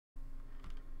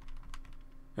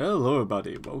Hello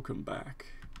everybody, welcome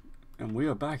back. And we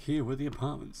are back here with the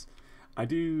apartments. I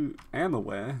am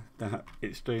aware that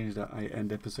it's strange that I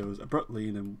end episodes abruptly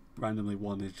and then randomly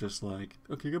one is just like,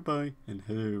 okay, goodbye, and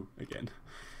hello again.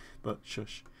 But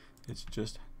shush, it's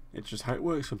just how it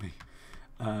works for me.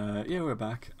 Yeah, we're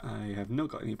back. I have not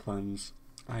got any plans.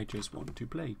 I just want to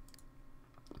play.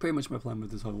 Pretty much my plan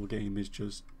with this whole game is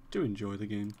just to enjoy the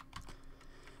game.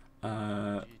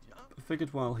 I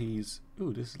figured while he's...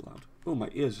 Ooh, this is loud. Oh, my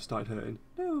ears just started hurting.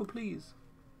 No, please.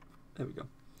 There we go.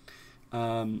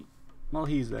 While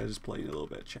he's there just playing a little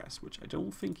bit of chess, which I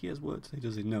don't think he has worked today,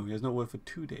 does he? No, he has not worked for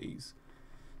 2 days.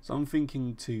 So I'm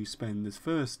thinking to spend this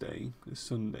first day, this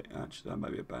Sunday... Actually, that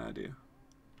might be a bad idea.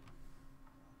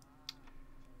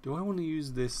 Do I want to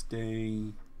use this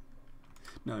day...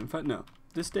 No, in fact, no.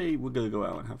 This day we're going to go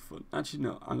out and have fun. Actually,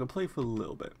 no. I'm going to play for a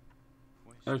little bit.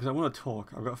 Because I want to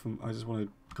talk. I just want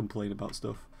to complain about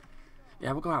stuff.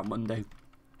 Yeah, we'll go out Monday.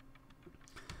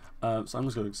 So I'm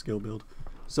just going to skill build.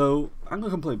 So I'm going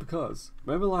to complain because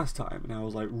remember last time and I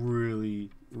was like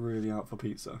really out for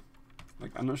pizza.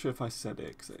 Like I'm not sure if I said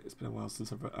it because it's been a while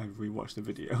since I've rewatched the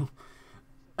video.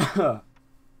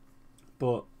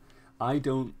 But I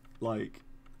don't like.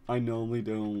 I normally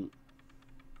don't.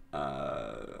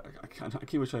 I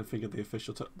keep trying to think of the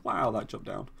official term. Wow, that jumped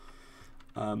down.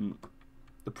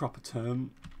 The proper term,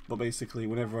 but basically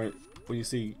when you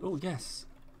see, oh yes,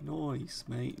 nice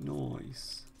mate,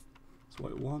 nice, that's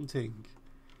what I'm wanting.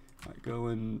 Right, go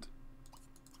and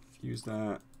use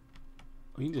that.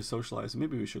 We can just socialise.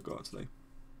 Maybe we should go out today.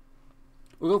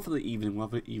 We'll go for the evening. We'll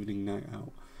have an evening night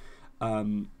out.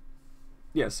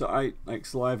 Yeah. So I like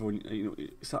saliva. When I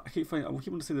keep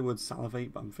wanting to say the word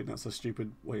salivate, but I think that's a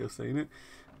stupid way of saying it.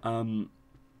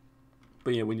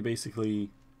 But yeah, when you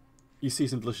basically you see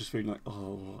some delicious food, and like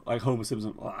oh, like Homer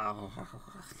Simpson.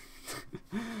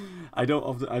 I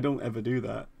don't ever do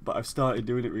that, but I've started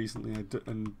doing it recently,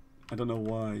 and I don't know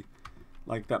why.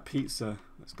 Like that pizza,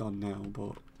 it's gone now,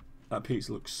 but that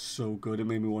pizza looks so good. It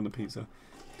made me want a pizza,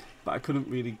 but I couldn't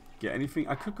really get anything.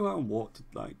 I could go out and walk to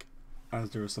like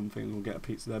Asda or something and we'll get a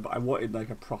pizza there, but I wanted like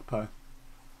a proper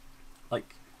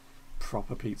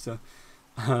pizza,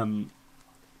 and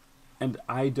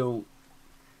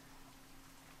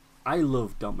I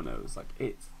love Domino's. Like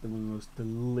it's the most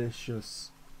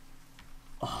delicious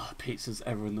pizzas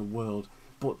ever in the world,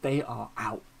 but they are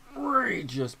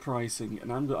outrageous pricing.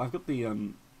 And I've got the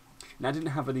and I didn't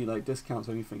have any like discounts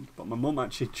or anything, but my mum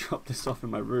actually dropped this off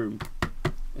in my room,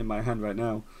 in my hand right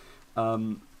now.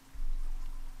 Over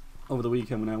the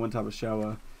weekend when I went to have a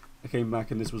shower, I came back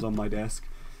and this was on my desk.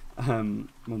 Mum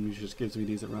just gives me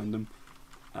these at random,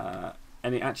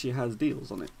 and it actually has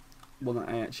deals on it. One that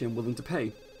I actually am willing to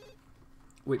pay,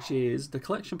 which is the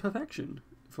Collection Perfection.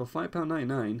 For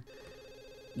 £5.99,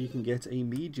 you can get a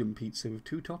medium pizza with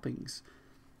 2 toppings.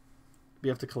 You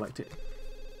have to collect it.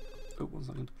 Oh, 1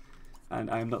 second.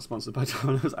 And I am not sponsored by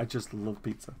Domino's. I just love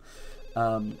pizza.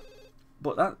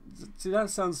 But that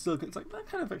sounds still. It's like that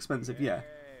kind of expensive, yeah.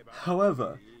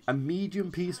 However, a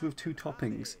medium piece with 2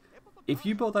 toppings. If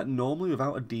you bought that normally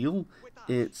without a deal,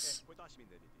 it's.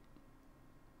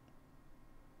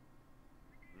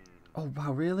 Oh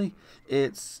wow, really?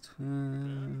 It's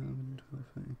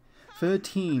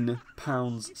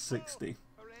 £13.60,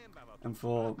 and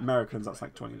for Americans that's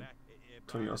like 20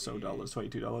 or so dollars,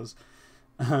 $22,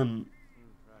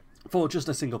 for just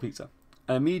a single pizza.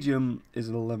 A medium is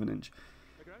an 11-inch,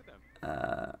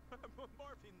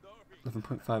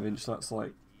 11.5 inch. So that's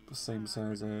like the same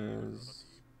size as.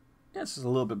 Yeah, it's just a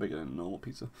little bit bigger than a normal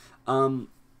pizza.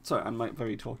 Sorry, I'm like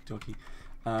very talky.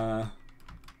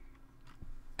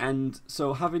 And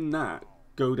so having that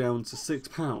go down to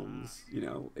 £6, you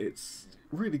know, it's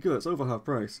really good. It's over half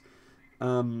price.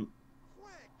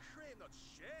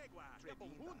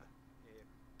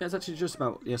 It's actually just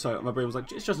about, yeah, sorry, my brain was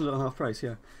like, it's just under half price,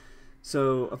 yeah.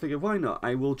 So I figured, why not?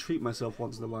 I will treat myself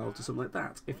once in a while to something like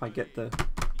that if I get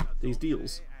these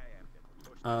deals.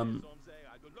 And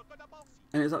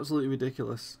it's absolutely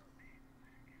ridiculous.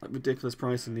 Like ridiculous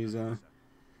pricing these are.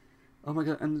 Oh my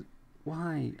god, and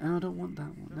why? Oh, I don't want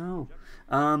that one. No.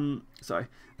 Sorry.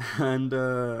 And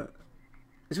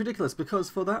it's ridiculous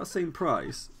because for that same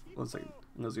price. 1 second.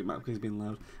 I'm gonna zoom out because he's being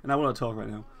loud. And I want to talk right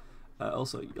now.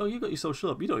 Also, oh, you got your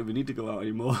social up. You don't even need to go out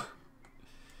anymore.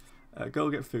 Go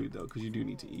get food though, because you do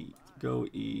need to eat. Go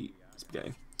eat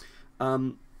spaghetti.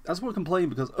 I just want to complain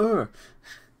because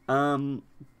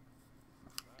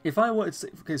if I wanted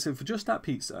to, okay, so for just that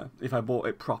pizza, if I bought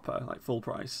it proper, like full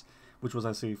price, which was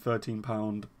actually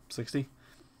 £13.60,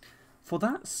 for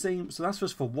that same, so that's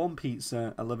just for one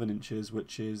pizza, 11 inches,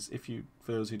 which is,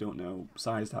 for those who don't know,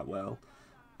 size that well,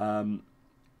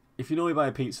 if you normally buy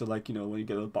a pizza, like, you know, when you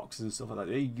get those boxes and stuff like that,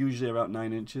 they're usually about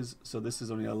 9 inches. So this is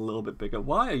only a little bit bigger.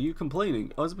 Why are you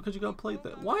complaining? Oh, is it because you got a plate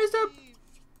there? Why is that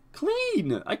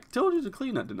clean? I told you to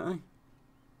clean that, didn't I?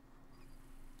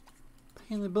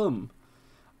 Pain in the bum.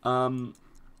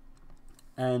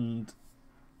 And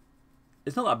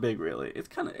it's not that big, really. It's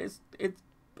kind of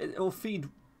it'll feed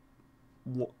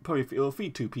it'll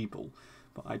feed 2 people,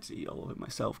 but I'd eat all of it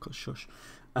myself because shush.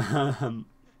 I'm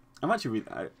actually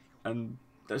reading that, and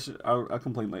I'll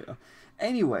complain later.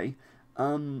 Anyway,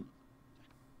 so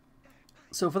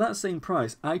for that same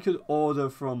price, I could order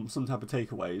from some type of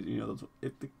takeaway, you know,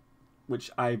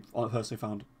 which I personally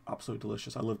found absolutely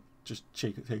delicious. I love just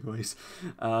takeaways.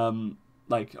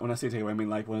 Like when I say takeaway, I mean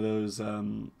like one of those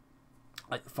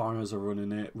like foreigners are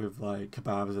running it with like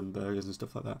kebabs and burgers and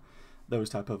stuff like that. Those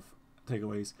type of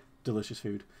takeaways, delicious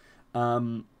food.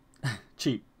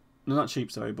 Cheap, no, not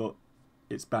cheap, sorry, but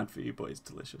it's bad for you, but it's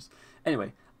delicious.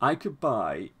 Anyway, I could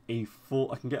buy I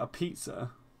can get a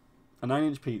pizza, a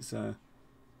 9-inch pizza,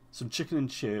 some chicken and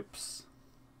chips,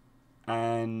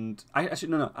 and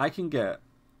I can get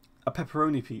a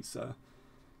pepperoni pizza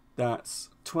that's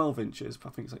 12 inches. I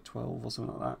think it's like 12 or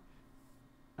something like that.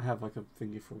 I have like a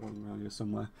thingy for one around here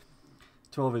somewhere.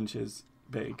 12 inches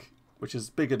big, which is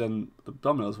bigger than the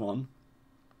Domino's one.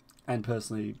 And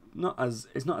personally,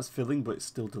 it's not as filling, but it's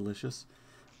still delicious.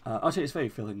 Actually, it's very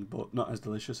filling, but not as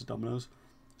delicious as Domino's.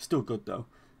 Still good though.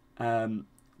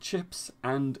 Chips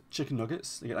and chicken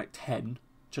nuggets. You get like 10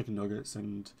 chicken nuggets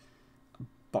and a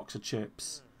box of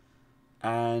chips,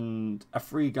 and a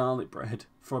free garlic bread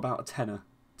for about a tenner,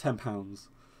 £10.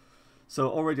 So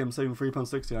already I'm saving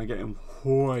 £3.60 and I'm getting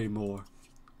way more.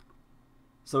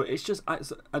 So it's just I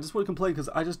just want to complain because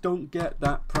I just don't get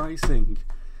that pricing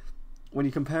when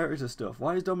you compare it to stuff.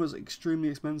 Why is Domino's extremely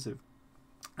expensive?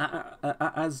 At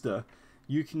Asda,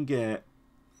 you can get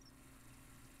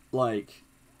like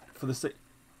for the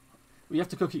you have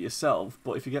to cook it yourself,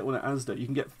 but if you get one at Asda, you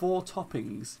can get 4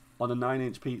 toppings on a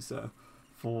 9-inch pizza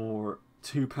for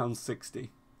 £2.60.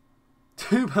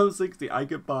 £2.60. I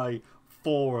could buy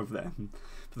 4 of them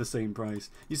for the same price.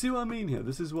 You see what I mean here?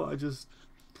 This is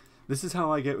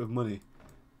how I get with money.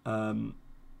 It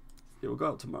will go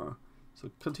out tomorrow.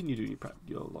 So continue doing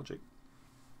your logic.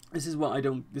 This is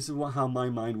how my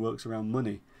mind works around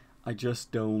money. I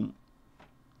just don't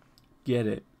get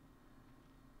it.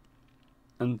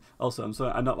 And also, I'm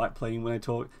sorry, I'm not like playing when I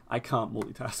talk. I can't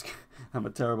multitask. I'm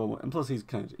a terrible one. And plus, he's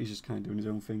just kind of doing his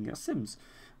own thing at Sims.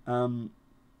 And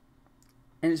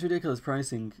it's ridiculous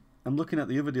pricing. I'm looking at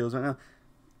the other deals right now.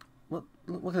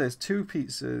 Look at this. 2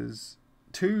 pizzas.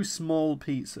 2 small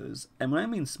pizzas. And when I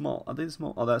mean small, are they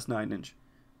small? Oh, that's 9-inch.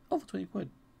 Oh, for 20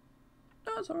 quid.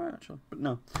 No, it's alright actually. But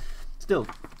no. Still,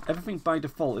 everything by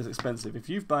default is expensive. If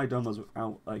you buy Domino's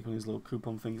without like one of these little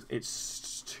coupon things,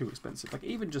 it's too expensive. Like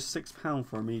even just £6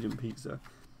 for a medium pizza.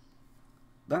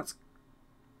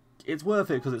 It's worth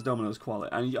it because it's Domino's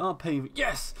quality, and you are paying.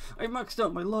 Yes, I maxed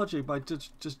out my logic by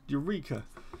just eureka.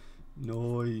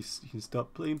 Nice. You can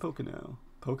stop playing poker now.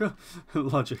 Poker,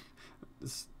 logic.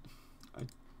 It's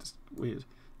weird.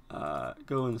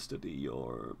 Go and study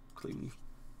your cleaning.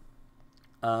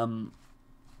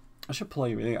 I should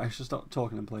play really. I should start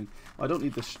talking and playing. I don't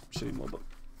need this shit anymore, but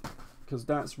because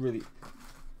that's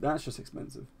just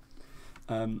expensive.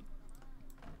 It's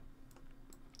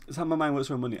how my mind works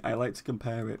around money. I like to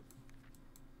compare it,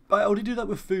 but I only do that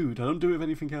with food. I don't do it with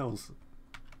anything else.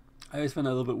 I always find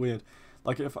that a little bit weird.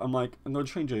 Like if I'm going to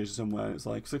train change somewhere, it's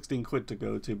like 16 quid to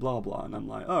go to blah blah, and I'm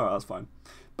like, oh, that's fine.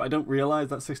 But I don't realise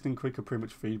that 16 quid could pretty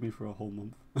much feed me for a whole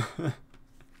month.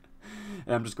 And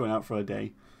I'm just going out for a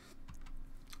day.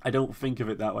 I don't think of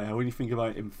it that way. I only think about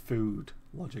it in food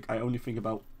logic. I only think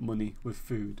about money with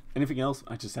food. Anything else,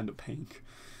 I just end up paying.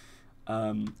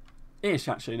 Ish,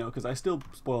 actually, no, because I still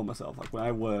spoil myself. Like when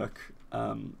I work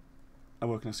in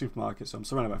a supermarket, so I'm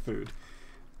surrounded by food.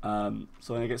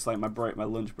 So when it gets like my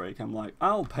lunch break, I'm like,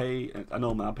 I'll pay. I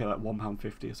normally I'll pay like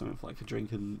 £1.50 or something for like a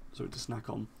drink and something to snack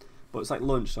on. But it's like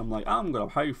lunch, so I'm like, I'm gonna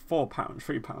pay £4,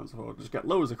 £3 for just get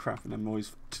loads of crap, and then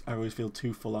I always feel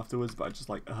too full afterwards. But I just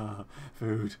like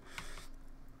food.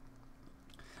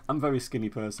 I'm a very skinny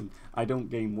person. I don't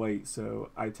gain weight, so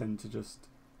I tend to just,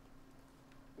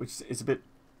 which is a bit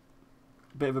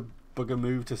of a bugger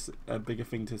move a bigger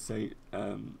thing to say.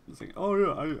 It's like, oh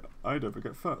yeah, I never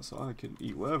get fat, so I can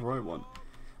eat whatever I want.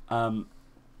 I'm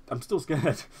still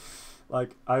scared.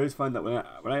 Like I always find that when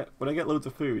I get loads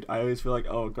of food, I always feel like,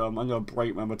 oh god, I'm gonna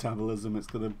break my metabolism.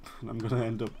 I'm gonna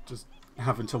end up just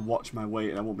having to watch my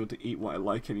weight, and I won't be able to eat what I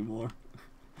like anymore.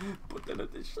 But then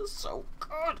it's just so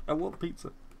good. I want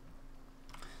pizza.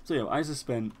 So yeah, I just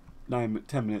spent 10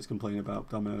 minutes complaining about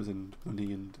Domino's and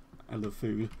money and I love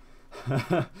food.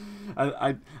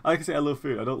 I like to say I love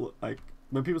food. I don't like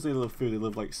when people say they love food. They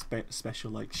love like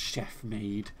special, like chef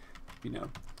made, you know,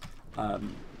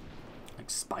 like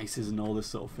spices and all this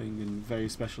sort of thing, and very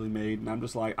specially made. And I'm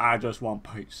just like, I just want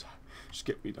pizza. Just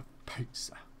get me the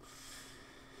pizza.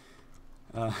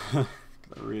 I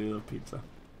really love pizza.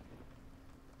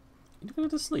 You're going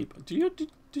to sleep. Did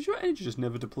your energy just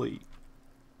never deplete?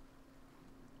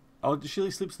 Oh, she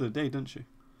only sleeps through the day, doesn't she?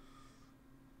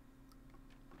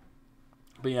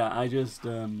 But yeah, I just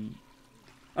wanted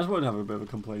to have a bit of a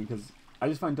complaint because I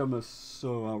just find Domino's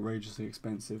so outrageously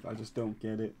expensive. I just don't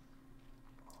get it.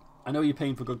 I know you're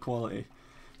paying for good quality,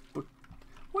 but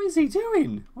what is he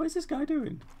doing? What is this guy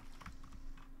doing?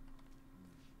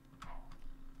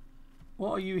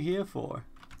 What are you here for?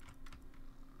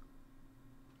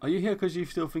 Are you here because you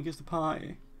still think it's the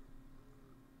party?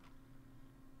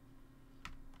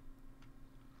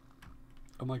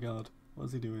 Oh my god, what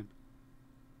is he doing?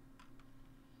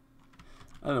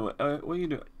 I don't know, what are you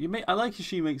doing? I like how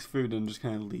she makes food and just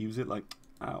kind of leaves it like,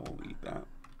 I won't eat that.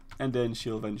 And then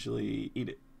she'll eventually eat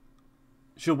it.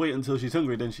 She'll wait until she's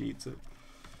hungry, then she eats it.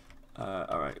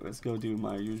 Alright, let's go do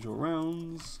my usual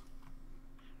rounds.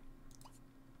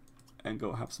 And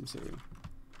go have some cereal.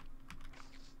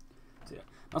 So yeah,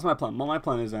 that's my plan. What my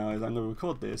plan is now is I'm going to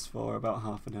record this for about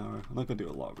half an hour. I'm not going to do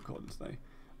a lot of recording today.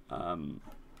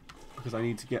 Because I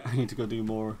need to go do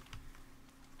more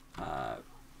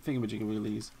thingamajiggy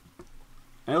wheelies.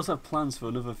 I also have plans for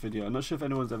another video. I'm not sure if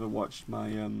anyone's ever watched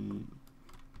my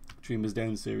Dreamers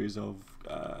Down series of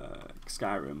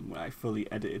Skyrim, where I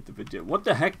fully edited the video. What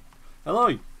the heck?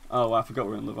 Hello! Oh, I forgot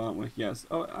we're in love, aren't we? Yes.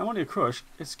 Oh, I want your crush.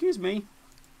 Excuse me.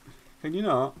 Can you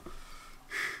not?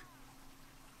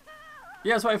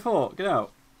 Yeah, that's what I thought. Get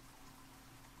out.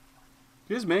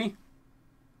 Excuse me.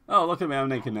 Oh, look at me. I'm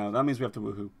naked now. That means we have to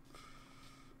woohoo.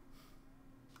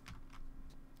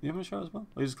 You have a shower as well?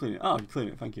 Or you just clean it? Oh, you clean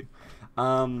it. Thank you. Yeah,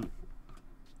 I'm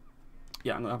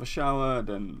going to have a shower,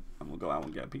 then I'm going to go out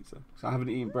and get a pizza. So I haven't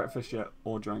eaten breakfast yet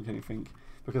or drank anything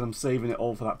because I'm saving it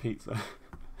all for that pizza.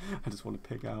 I just want to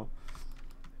pick out.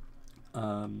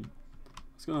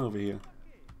 What's going on over here?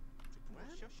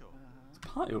 There's a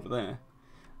party over there.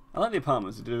 I like the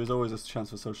apartments. There is always a chance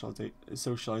for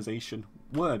socialization.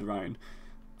 Word, Ryan.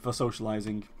 For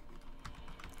socializing.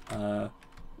 What are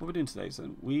we doing today?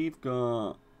 So we've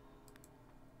got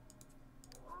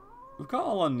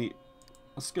all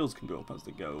our skills can go up as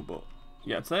they go, but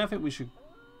yeah, today I think we should.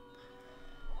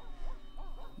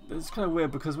 It's kind of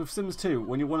weird because with Sims 2,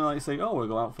 when you want to like say, "Oh, we'll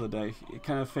go out for the day," you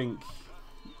kind of think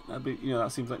that'd be,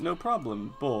 that seems like no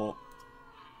problem. But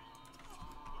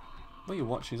what are you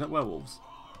watching? Is that werewolves?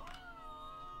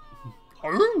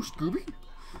 Oh, Scooby!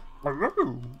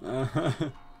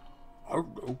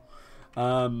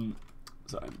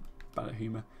 Sorry, I'm bad at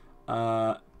humour.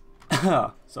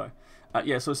 Sorry.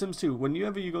 Yeah, so Sims 2,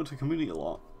 whenever you go to community a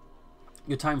lot,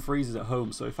 your time freezes at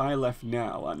home. So if I left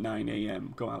now at 9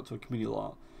 AM, go out to a community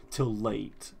lot till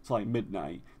late, it's like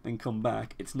midnight, then come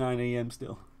back, it's 9 AM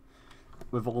still,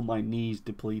 with all my knees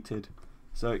depleted.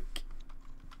 So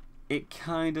it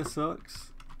kind of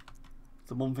sucks. It's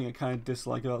the one thing I kind of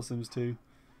dislike about Sims 2.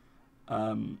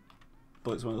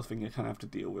 But it's one of those things I kind of have to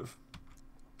deal with.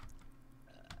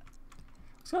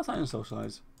 Let's go outside and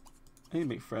socialise. I need to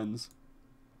make friends.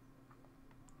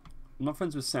 I'm not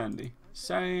friends with Sandy.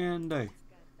 Sandy!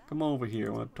 Come over here,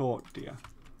 I want to talk to you.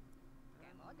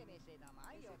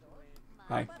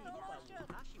 Hi.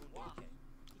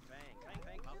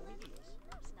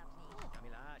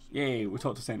 Yay, we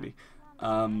talked to Sandy.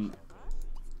 Let's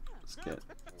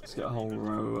get a whole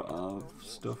row of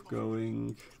stuff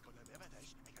going.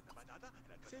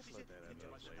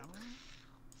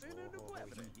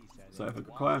 So if I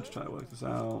go quiet, I'm just trying to work this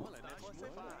out.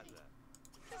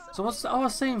 So I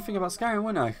was saying a thing about Skyrim,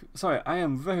 wasn't I? Sorry, I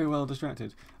am very well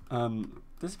distracted.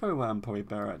 This is probably why I'm probably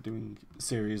better at doing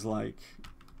series like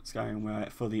Skyrim, where I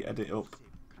fully edit up,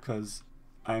 because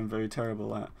I am very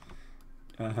terrible at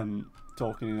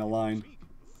talking in a line.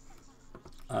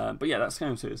 But yeah, that's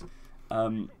Skyrim series.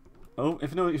 Oh,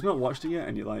 if you've not watched it yet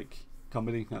and you like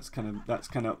comedy, that's kind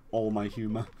of all my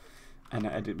humour, and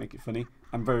I edit make it funny.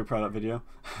 I'm very proud of that video.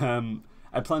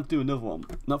 I plan to do another one,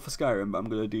 not for Skyrim, but I'm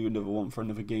going to do another one for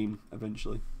another game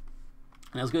eventually.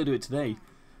 And I was going to do it today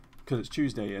because it's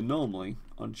Tuesday, and normally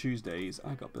on Tuesdays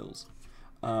I got bills.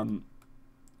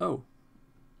 Oh,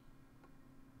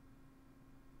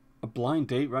 a blind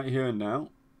date right here and now.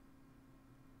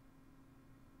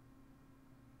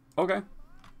 Okay,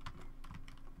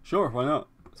 sure, why not?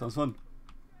 Sounds fun.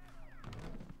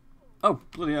 Oh,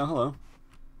 bloody hell! Hello, are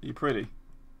you pretty?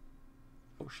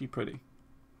 Oh, she pretty.